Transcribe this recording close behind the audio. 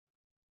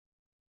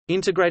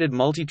Integrated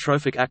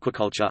multi-trophic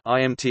aquaculture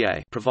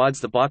 (IMTA)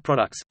 provides the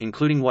byproducts,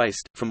 including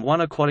waste, from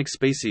one aquatic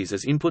species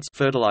as inputs,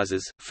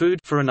 fertilizers, food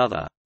for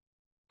another.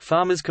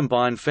 Farmers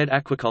combine fed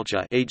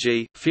aquaculture,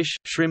 e.g., fish,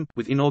 shrimp,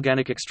 with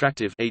inorganic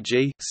extractive,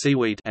 e.g.,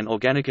 seaweed, and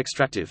organic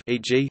extractive,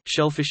 e.g.,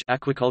 shellfish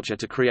aquaculture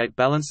to create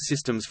balanced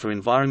systems for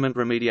environment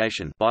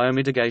remediation,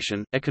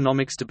 biomitigation,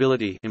 economic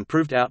stability,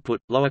 improved output,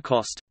 lower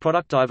cost,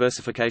 product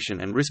diversification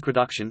and risk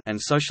reduction, and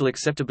social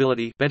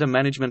acceptability, better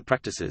management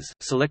practices,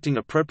 selecting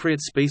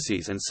appropriate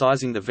species and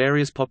sizing the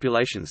various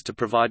populations to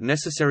provide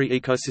necessary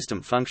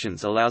ecosystem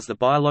functions allows the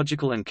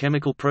biological and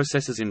chemical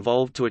processes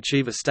involved to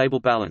achieve a stable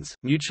balance,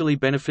 mutually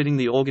benefiting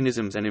the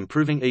organisms and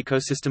improving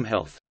ecosystem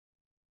health.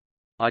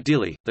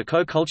 Ideally, the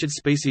co-cultured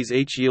species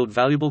each yield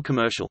valuable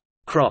commercial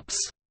crops.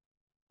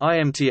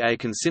 IMTA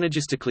can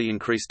synergistically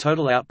increase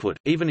total output,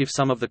 even if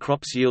some of the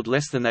crops yield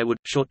less than they would,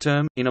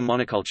 short-term, in a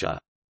monoculture.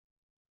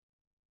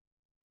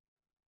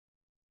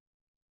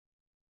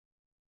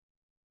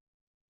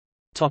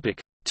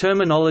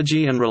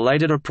 Terminology and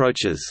related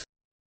approaches.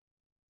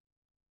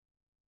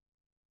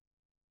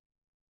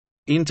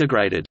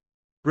 Integrated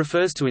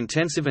refers to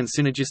intensive and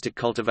synergistic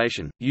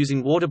cultivation,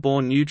 using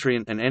waterborne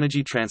nutrient and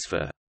energy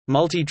transfer.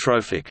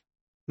 Multi-trophic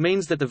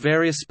means that the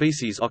various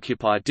species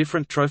occupy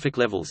different trophic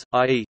levels,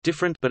 i.e.,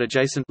 different but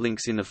adjacent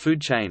links in the food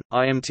chain.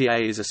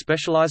 IMTA is a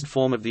specialized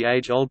form of the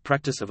age-old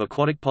practice of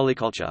aquatic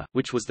polyculture,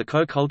 which was the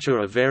co-culture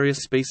of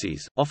various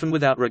species, often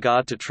without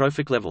regard to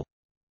trophic level.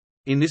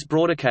 In this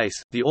broader case,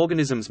 the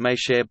organisms may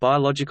share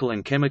biological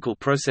and chemical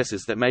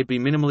processes that may be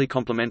minimally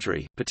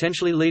complementary,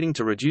 potentially leading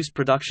to reduced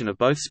production of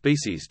both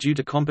species due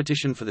to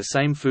competition for the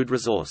same food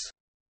resource.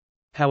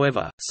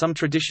 However, some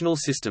traditional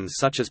systems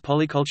such as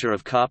polyculture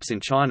of carps in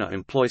China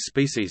employ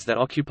species that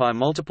occupy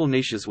multiple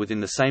niches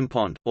within the same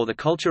pond, or the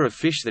culture of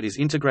fish that is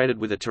integrated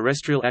with a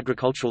terrestrial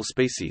agricultural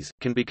species,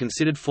 can be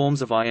considered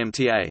forms of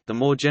IMTA. The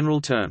more general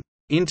term,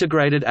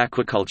 integrated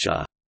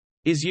aquaculture,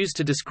 is used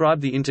to describe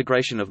the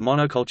integration of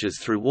monocultures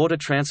through water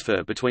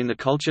transfer between the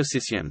culture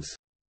systems.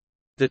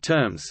 The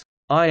terms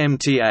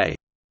IMTA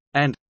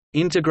and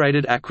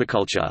integrated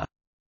aquaculture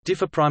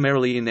differ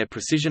primarily in their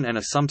precision and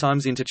are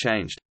sometimes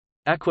interchanged.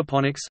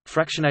 Aquaponics,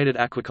 fractionated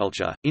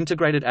aquaculture,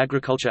 integrated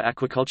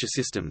aquaculture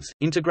systems,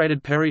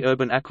 integrated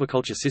peri-urban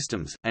aquaculture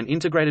systems, and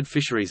integrated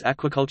fisheries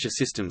aquaculture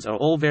systems are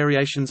all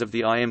variations of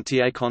the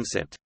IMTA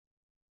concept.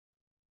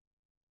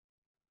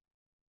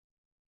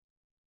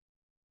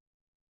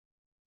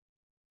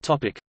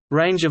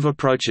 Range of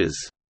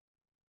approaches.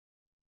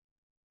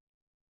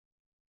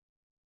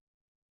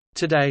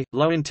 Today,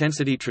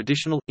 low-intensity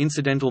traditional,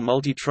 incidental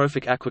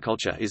multi-trophic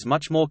aquaculture is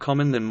much more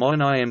common than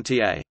modern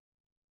IMTA.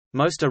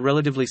 Most are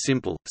relatively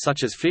simple,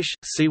 such as fish,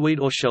 seaweed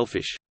or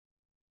shellfish.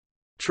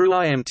 True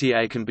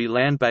IMTA can be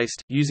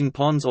land-based, using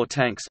ponds or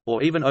tanks,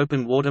 or even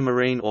open-water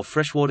marine or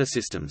freshwater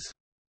systems.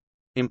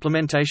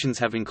 Implementations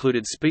have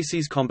included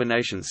species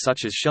combinations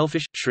such as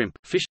shellfish, shrimp,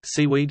 fish,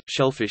 seaweed,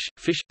 shellfish,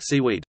 fish,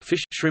 seaweed,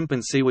 fish, shrimp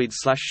and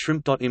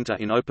seaweed/shrimp. IMTA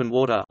in open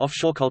water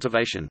offshore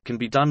cultivation can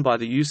be done by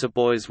the use of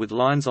buoys with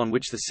lines on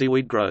which the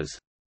seaweed grows.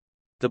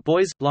 The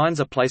buoys, lines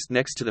are placed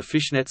next to the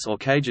fish nets or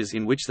cages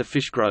in which the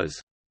fish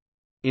grows.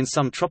 In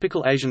some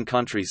tropical Asian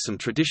countries, some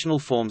traditional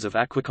forms of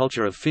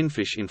aquaculture of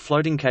finfish in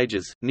floating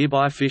cages,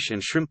 nearby fish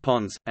and shrimp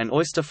ponds, and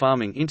oyster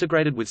farming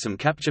integrated with some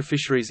capture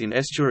fisheries in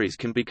estuaries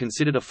can be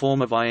considered a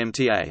form of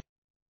IMTA.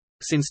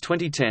 Since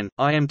 2010,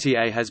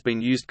 IMTA has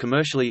been used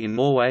commercially in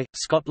Norway,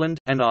 Scotland,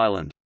 and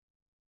Ireland.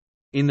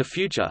 In the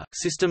future,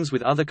 systems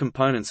with other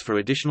components for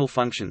additional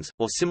functions,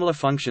 or similar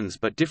functions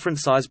but different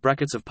size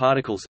brackets of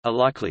particles, are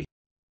likely.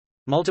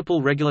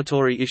 Multiple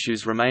regulatory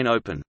issues remain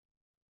open.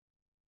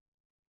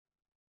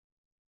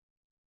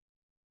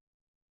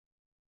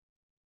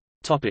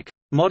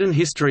 Modern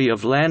history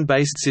of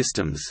land-based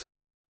systems.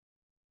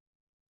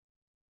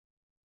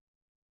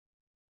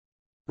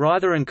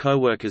 Ryther and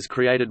co-workers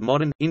created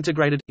modern,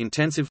 integrated,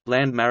 intensive,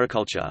 land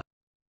mariculture.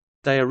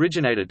 They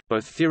originated,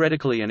 both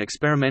theoretically and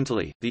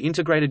experimentally, the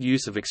integrated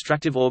use of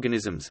extractive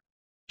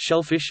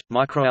organisms—shellfish,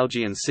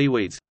 microalgae and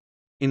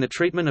seaweeds—in the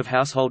treatment of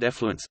household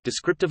effluents,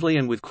 descriptively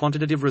and with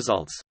quantitative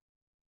results.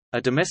 A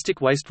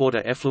domestic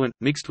wastewater effluent,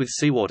 mixed with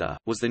seawater,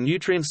 was the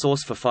nutrient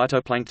source for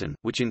phytoplankton,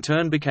 which in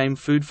turn became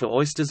food for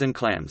oysters and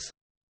clams.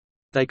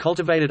 They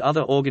cultivated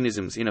other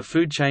organisms in a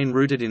food chain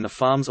rooted in the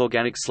farm's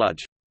organic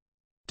sludge.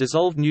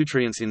 Dissolved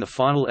nutrients in the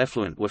final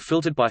effluent were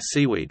filtered by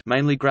seaweed,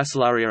 mainly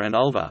Gracilaria and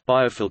Ulva,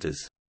 biofilters.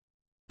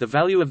 The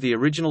value of the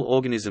original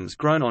organisms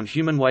grown on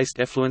human waste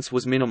effluents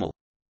was minimal.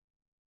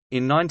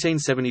 In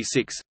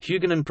 1976,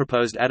 Hugonin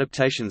proposed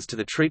adaptations to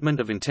the treatment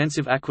of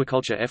intensive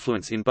aquaculture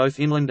effluents in both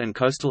inland and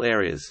coastal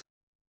areas.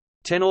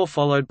 Tenor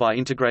followed by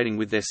integrating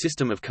with their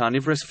system of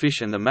carnivorous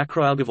fish and the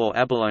macroalgivore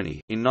abalone.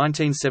 In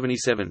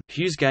 1977,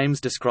 Hughes Games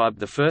described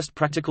the first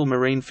practical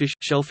marine fish,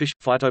 shellfish,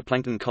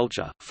 phytoplankton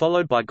culture,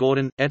 followed by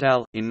Gordon, et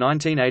al. In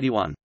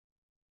 1981.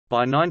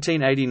 By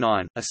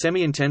 1989, a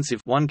semi-intensive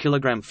 1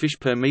 kg fish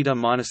per meter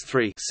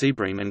 -3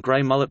 seabream and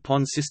grey mullet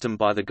pond system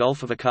by the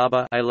Gulf of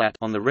Aqaba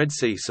on the Red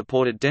Sea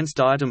supported dense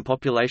diatom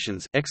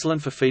populations,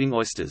 excellent for feeding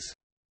oysters.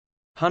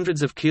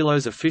 Hundreds of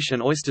kilos of fish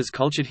and oysters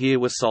cultured here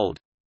were sold.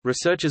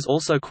 Researchers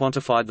also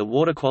quantified the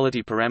water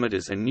quality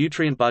parameters and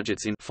nutrient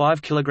budgets in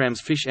 5 kg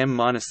fish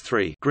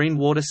M-3 green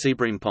water sea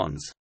bream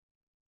ponds.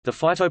 The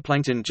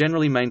phytoplankton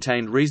generally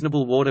maintained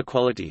reasonable water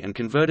quality and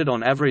converted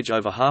on average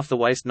over half the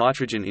waste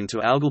nitrogen into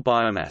algal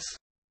biomass.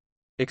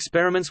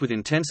 Experiments with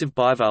intensive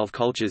bivalve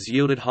cultures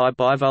yielded high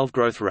bivalve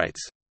growth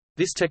rates.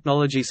 This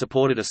technology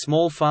supported a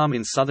small farm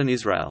in southern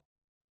Israel.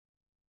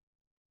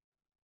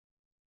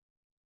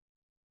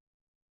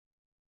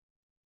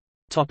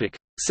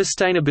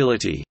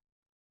 Sustainability.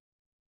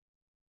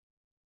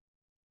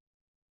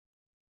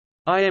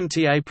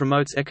 IMTA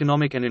promotes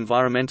economic and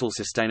environmental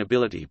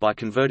sustainability by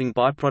converting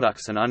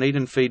byproducts and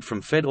uneaten feed from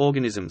fed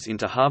organisms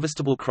into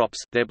harvestable crops,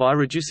 thereby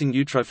reducing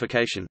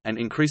eutrophication, and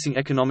increasing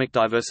economic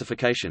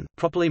diversification.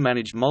 Properly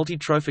managed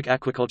multi-trophic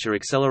aquaculture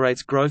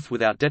accelerates growth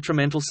without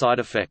detrimental side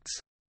effects.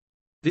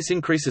 This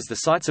increases the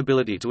site's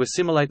ability to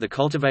assimilate the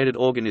cultivated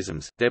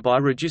organisms, thereby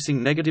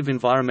reducing negative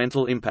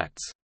environmental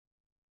impacts.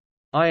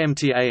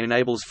 IMTA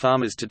enables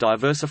farmers to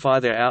diversify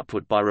their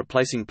output by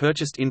replacing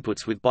purchased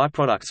inputs with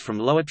byproducts from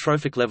lower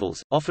trophic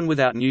levels, often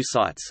without new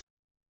sites.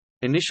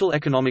 Initial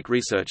economic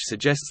research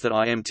suggests that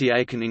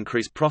IMTA can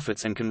increase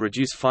profits and can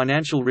reduce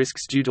financial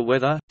risks due to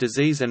weather,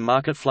 disease and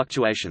market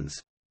fluctuations.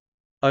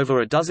 Over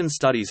a dozen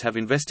studies have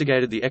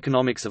investigated the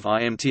economics of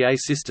IMTA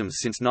systems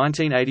since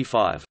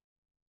 1985.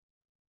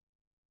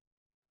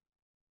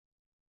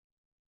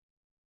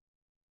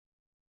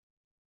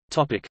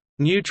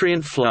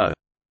 Nutrient flow.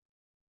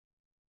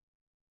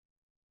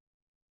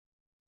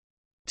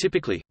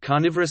 Typically,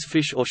 carnivorous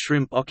fish or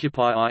shrimp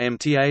occupy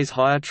IMTA's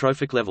higher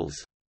trophic levels.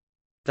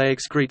 They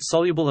excrete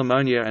soluble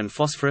ammonia and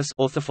phosphorus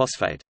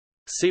orthophosphate.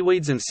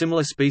 Seaweeds and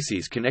similar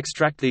species can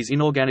extract these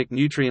inorganic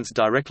nutrients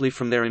directly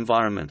from their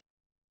environment.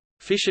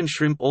 Fish and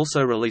shrimp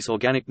also release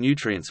organic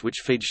nutrients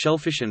which feed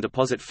shellfish and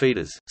deposit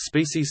feeders.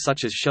 Species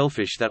such as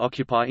shellfish that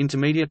occupy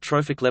intermediate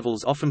trophic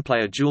levels often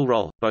play a dual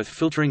role, both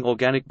filtering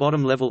organic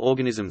bottom-level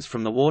organisms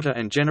from the water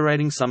and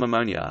generating some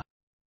ammonia.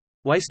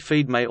 Waste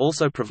feed may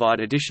also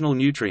provide additional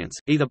nutrients,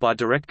 either by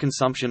direct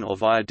consumption or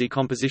via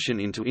decomposition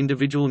into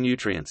individual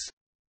nutrients.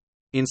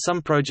 In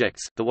some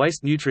projects, the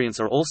waste nutrients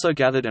are also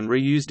gathered and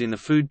reused in the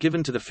food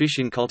given to the fish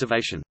in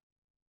cultivation.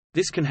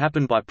 This can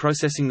happen by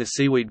processing the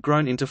seaweed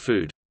grown into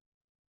food.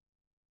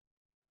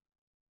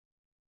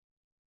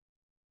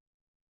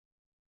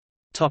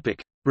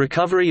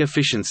 Recovery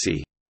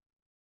efficiency.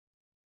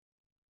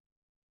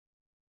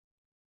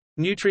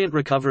 Nutrient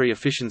recovery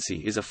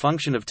efficiency is a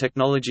function of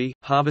technology,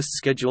 harvest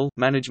schedule,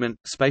 management,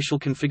 spatial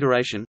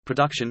configuration,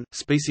 production,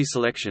 species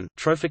selection,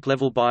 trophic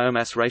level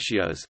biomass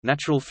ratios,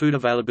 natural food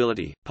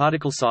availability,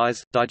 particle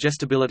size,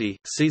 digestibility,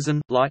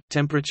 season, light,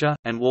 temperature,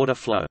 and water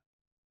flow.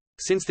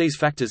 Since these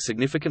factors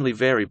significantly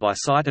vary by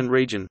site and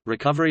region,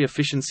 recovery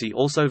efficiency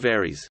also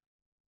varies.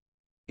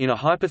 In a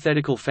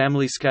hypothetical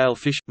family-scale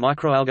fish,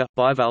 microalga,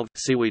 bivalve,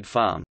 seaweed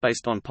farm,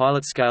 based on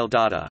pilot-scale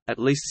data, at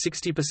least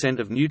 60%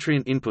 of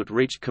nutrient input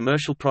reached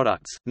commercial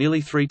products,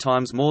 nearly 3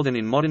 times more than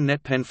in modern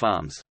net pen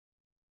farms.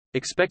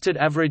 Expected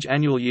average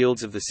annual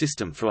yields of the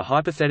system for a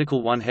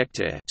hypothetical 1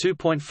 hectare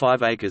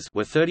 (2.5 acres)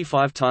 were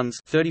 35 tons,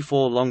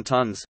 34 long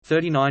tons,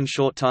 39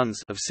 short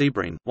tons of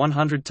seabream,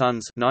 100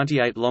 tons,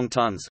 98 long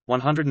tons,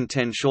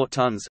 110 short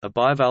tons of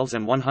bivalves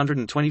and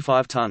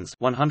 125 tons,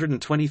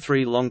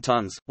 123 long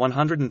tons,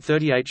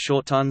 138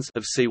 short tons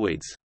of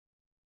seaweeds.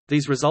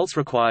 These results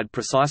required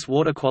precise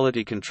water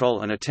quality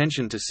control and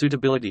attention to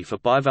suitability for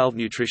bivalve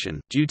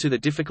nutrition. Due to the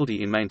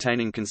difficulty in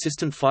maintaining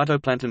consistent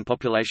phytoplankton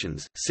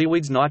populations,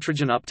 seaweed's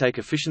nitrogen uptake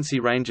efficiency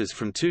ranges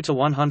from 2 to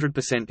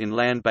 100% in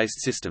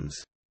land-based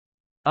systems.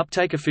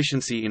 Uptake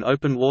efficiency in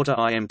open water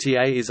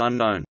IMTA is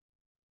unknown.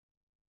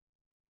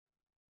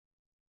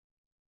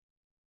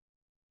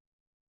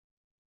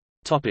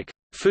 Topic: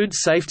 Food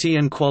safety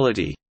and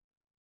quality.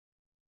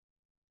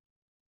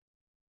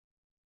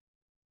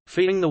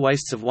 Feeding the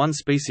wastes of one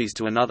species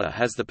to another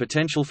has the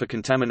potential for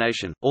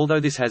contamination, although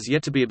this has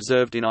yet to be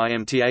observed in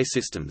IMTA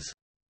systems.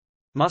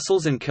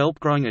 Mussels and kelp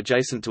growing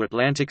adjacent to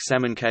Atlantic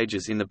salmon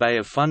cages in the Bay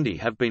of Fundy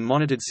have been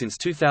monitored since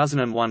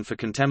 2001 for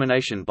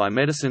contamination by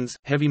medicines,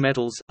 heavy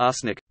metals,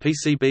 arsenic,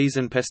 PCBs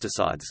and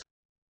pesticides.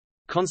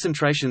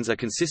 Concentrations are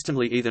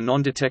consistently either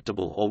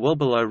non-detectable or well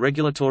below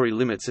regulatory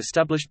limits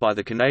established by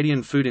the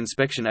Canadian Food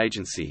Inspection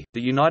Agency,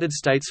 the United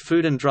States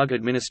Food and Drug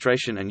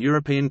Administration and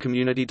European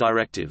Community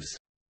directives.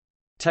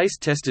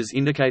 Taste testers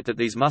indicate that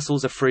these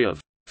mussels are free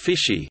of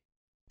fishy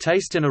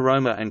taste and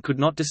aroma and could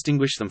not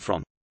distinguish them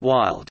from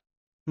wild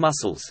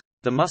mussels.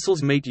 The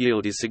mussels' meat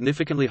yield is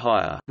significantly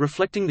higher,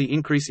 reflecting the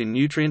increase in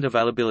nutrient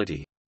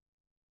availability.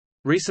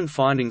 Recent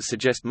findings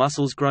suggest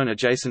mussels grown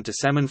adjacent to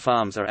salmon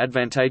farms are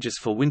advantageous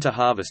for winter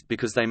harvest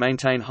because they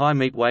maintain high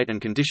meat weight and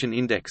condition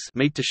index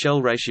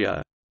meat-to-shell ratio.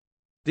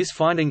 This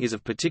finding is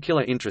of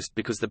particular interest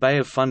because the Bay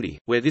of Fundy,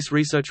 where this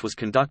research was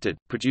conducted,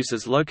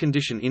 produces low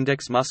condition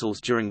index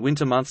mussels during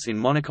winter months in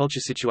monoculture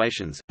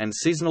situations, and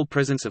seasonal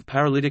presence of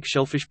paralytic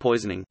shellfish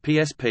poisoning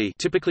 (PSP)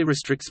 typically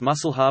restricts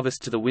mussel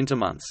harvest to the winter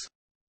months.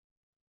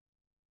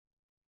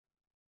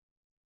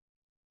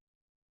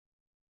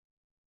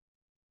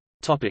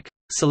 Topic: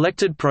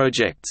 Selected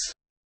projects.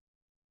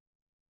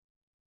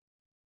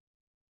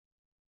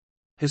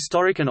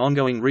 Historic and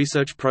ongoing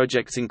research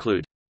projects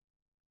include.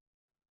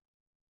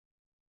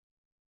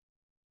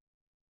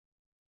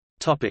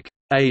 Topic: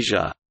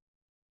 Asia.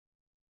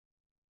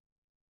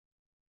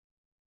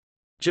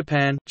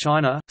 Japan,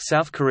 China,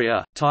 South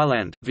Korea,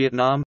 Thailand,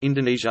 Vietnam,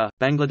 Indonesia,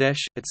 Bangladesh,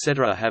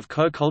 etc. have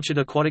co-cultured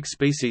aquatic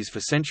species for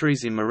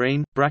centuries in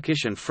marine,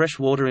 brackish and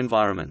freshwater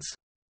environments.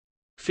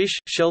 Fish,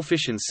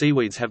 shellfish and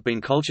seaweeds have been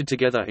cultured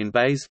together in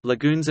bays,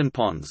 lagoons and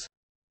ponds.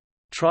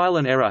 Trial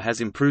and error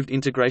has improved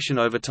integration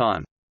over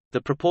time.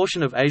 The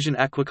proportion of Asian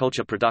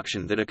aquaculture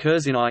production that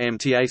occurs in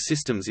IMTA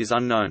systems is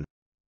unknown.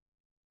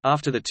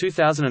 After the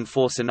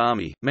 2004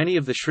 tsunami, many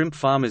of the shrimp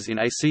farmers in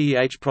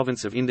Aceh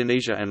province of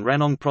Indonesia and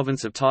Ranong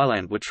province of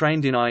Thailand were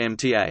trained in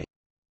IMTA.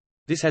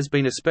 This has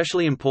been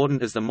especially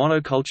important as the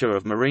monoculture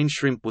of marine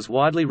shrimp was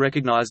widely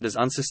recognized as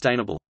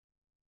unsustainable.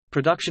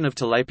 Production of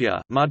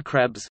tilapia, mud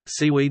crabs,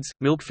 seaweeds,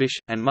 milkfish,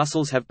 and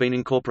mussels have been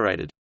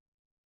incorporated.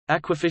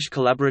 Aquafish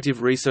Collaborative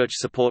Research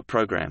Support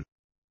Program.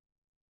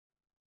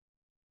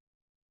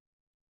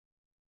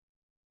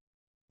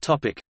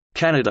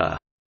 Canada.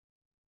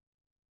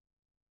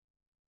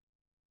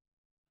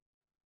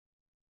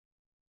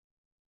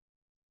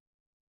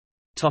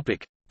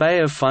 Bay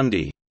of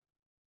Fundy.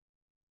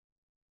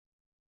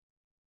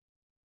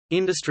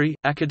 Industry,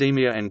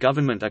 academia and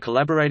government are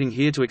collaborating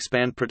here to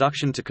expand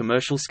production to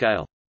commercial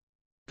scale.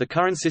 The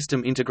current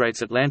system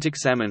integrates Atlantic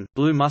salmon,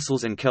 blue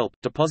mussels and kelp.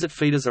 Deposit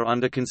feeders are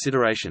under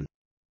consideration.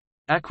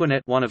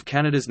 Aquanet, one of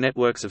Canada's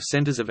networks of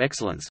centres of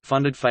excellence,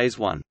 funded Phase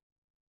 1.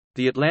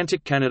 The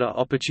Atlantic Canada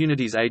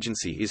Opportunities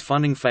Agency is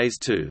funding Phase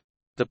 2.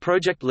 The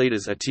project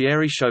leaders are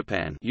Thierry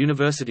Chopin,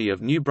 University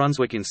of New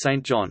Brunswick in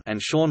St. John,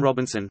 and Sean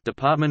Robinson,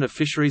 Department of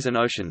Fisheries and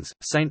Oceans,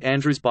 St.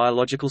 Andrews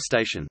Biological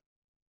Station.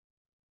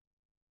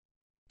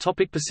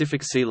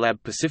 Pacific Sea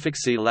Lab. Pacific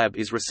Sea Lab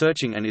is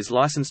researching and is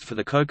licensed for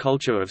the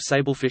co-culture of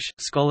sablefish,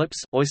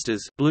 scallops,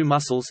 oysters, blue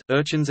mussels,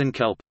 urchins and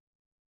kelp.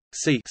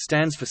 SEA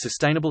stands for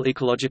Sustainable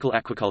Ecological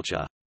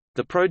Aquaculture.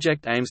 The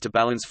project aims to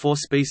balance 4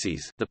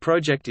 species. The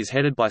project is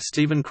headed by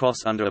Stephen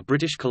Cross under a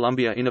British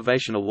Columbia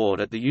Innovation Award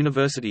at the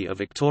University of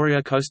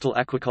Victoria Coastal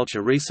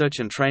Aquaculture Research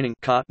and Training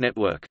 (CART)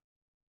 network.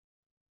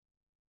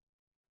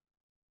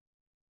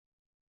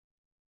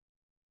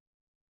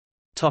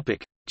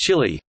 Topic: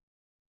 Chile.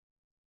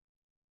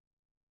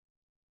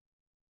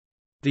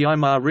 The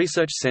Aymar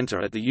Research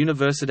Center at the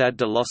Universidad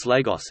de los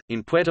Lagos,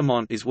 in Puerto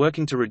Montt is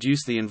working to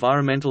reduce the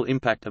environmental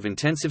impact of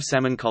intensive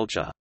salmon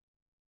culture.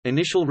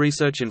 Initial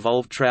research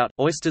involved trout,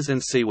 oysters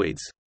and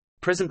seaweeds.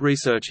 Present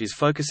research is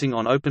focusing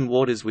on open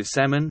waters with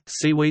salmon,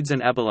 seaweeds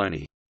and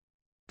abalone.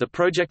 The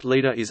project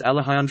leader is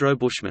Alejandro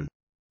Bushman.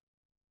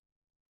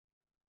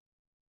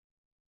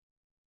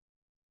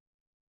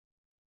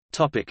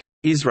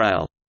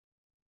 Israel.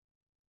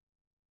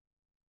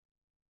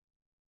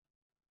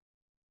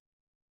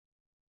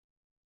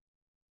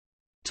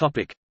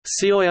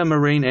 SeaOr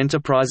Marine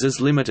Enterprises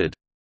Limited.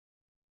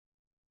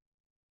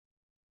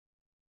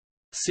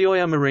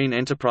 SeaOr Marine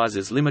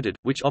Enterprises Limited,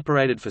 which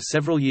operated for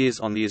several years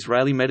on the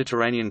Israeli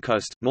Mediterranean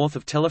coast, north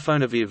of Tel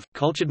Aviv,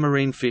 cultured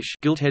marine fish,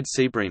 gilt-head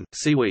sea bream,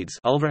 seaweeds,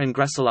 ulva and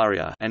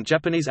gracilaria, and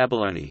Japanese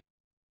abalone.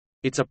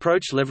 Its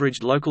approach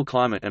leveraged local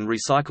climate and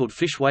recycled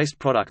fish waste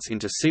products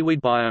into seaweed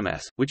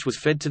biomass, which was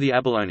fed to the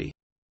abalone.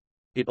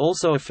 It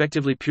also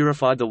effectively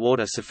purified the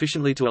water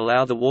sufficiently to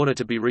allow the water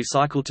to be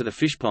recycled to the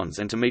fish ponds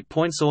and to meet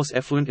point source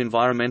effluent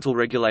environmental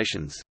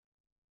regulations.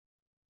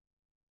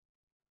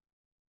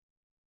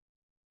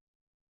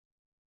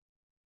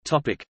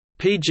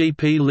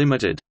 PGP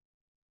Ltd.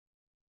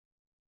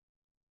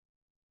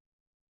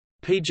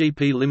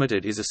 PGP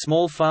Ltd is a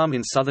small farm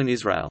in southern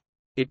Israel.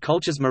 It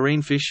cultures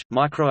marine fish,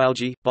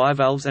 microalgae,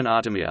 bivalves and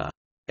artemia.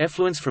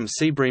 Effluents from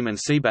sea bream and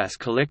sea bass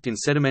collect in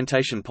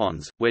sedimentation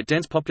ponds, where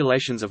dense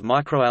populations of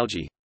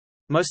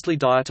microalgae—mostly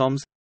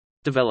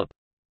diatoms—develop.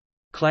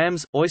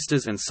 Clams,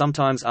 oysters and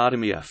sometimes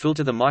artemia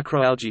filter the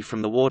microalgae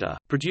from the water,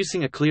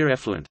 producing a clear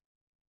effluent.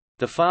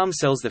 The farm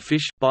sells the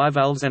fish,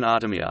 bivalves and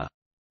artemia.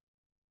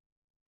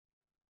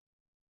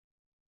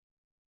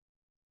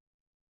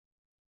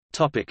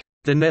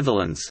 The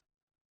Netherlands.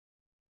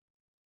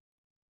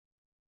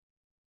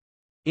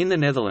 In the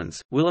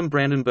Netherlands, Willem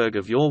Brandenburg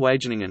of Your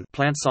Wageningen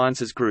Plant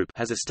Sciences Group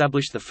has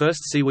established the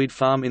first seaweed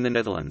farm in the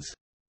Netherlands.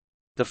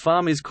 The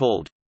farm is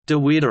called De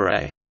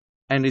Weerderij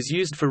and is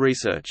used for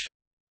research.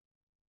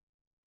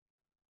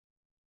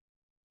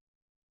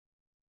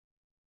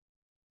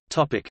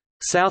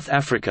 South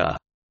Africa.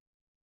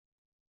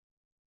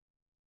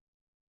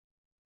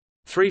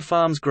 3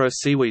 farms grow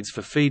seaweeds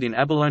for feed in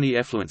abalone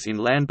effluents in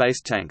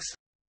land-based tanks.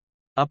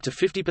 Up to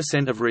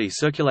 50% of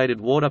recirculated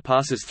water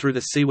passes through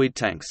the seaweed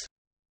tanks.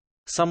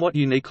 Somewhat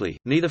uniquely,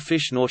 neither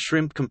fish nor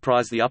shrimp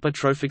comprise the upper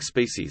trophic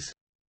species.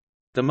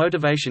 The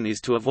motivation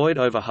is to avoid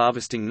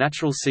over-harvesting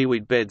natural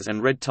seaweed beds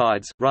and red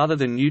tides, rather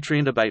than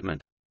nutrient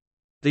abatement.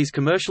 These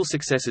commercial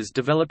successes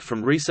developed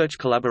from research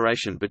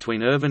collaboration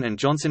between Irvin and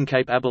Johnson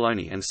Cape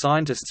Abalone and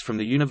scientists from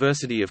the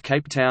University of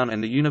Cape Town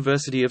and the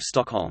University of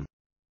Stockholm.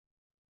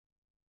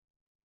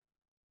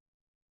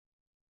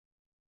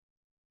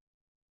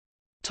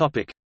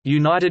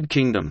 United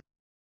Kingdom.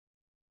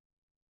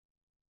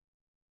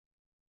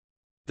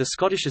 The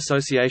Scottish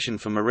Association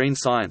for Marine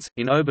Science,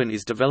 in Oban,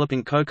 is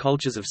developing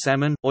co-cultures of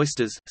salmon,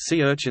 oysters,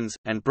 sea urchins,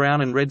 and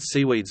brown and red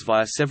seaweeds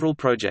via several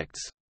projects.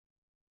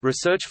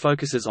 Research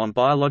focuses on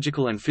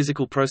biological and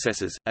physical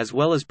processes, as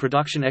well as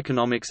production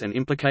economics and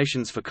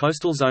implications for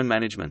coastal zone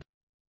management.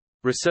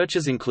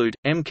 Researchers include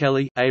M.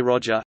 Kelly, A.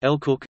 Roger, L.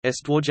 Cook,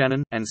 S.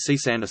 Dworjanin, and C.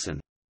 Sanderson.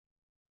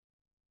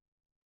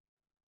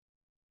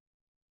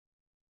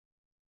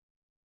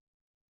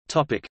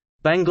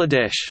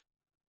 Bangladesh.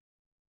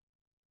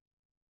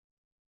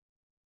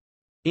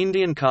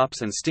 Indian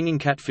carps and stinging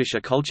catfish are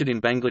cultured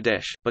in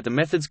Bangladesh, but the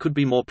methods could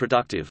be more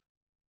productive.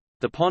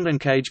 The pond and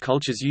cage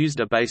cultures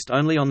used are based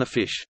only on the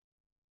fish.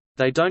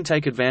 They don't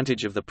take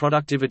advantage of the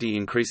productivity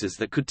increases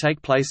that could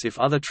take place if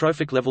other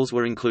trophic levels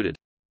were included.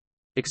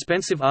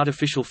 Expensive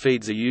artificial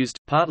feeds are used,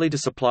 partly to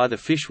supply the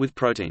fish with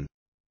protein.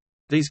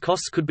 These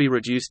costs could be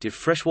reduced if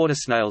freshwater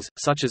snails,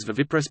 such as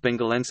Viviparus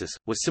bengalensis,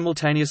 were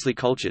simultaneously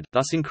cultured,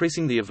 thus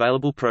increasing the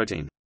available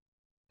protein.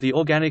 The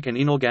organic and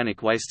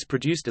inorganic wastes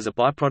produced as a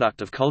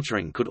byproduct of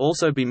culturing could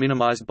also be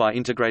minimized by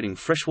integrating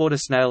freshwater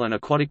snail and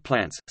aquatic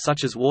plants,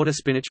 such as water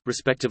spinach,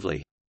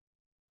 respectively.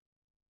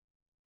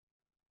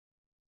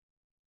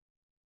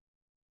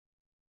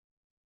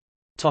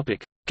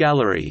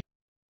 Gallery.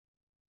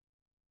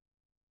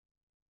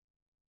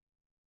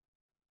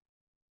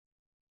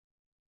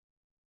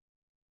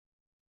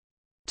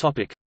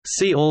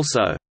 See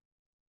also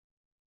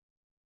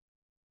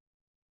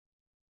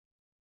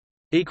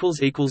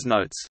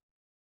Notes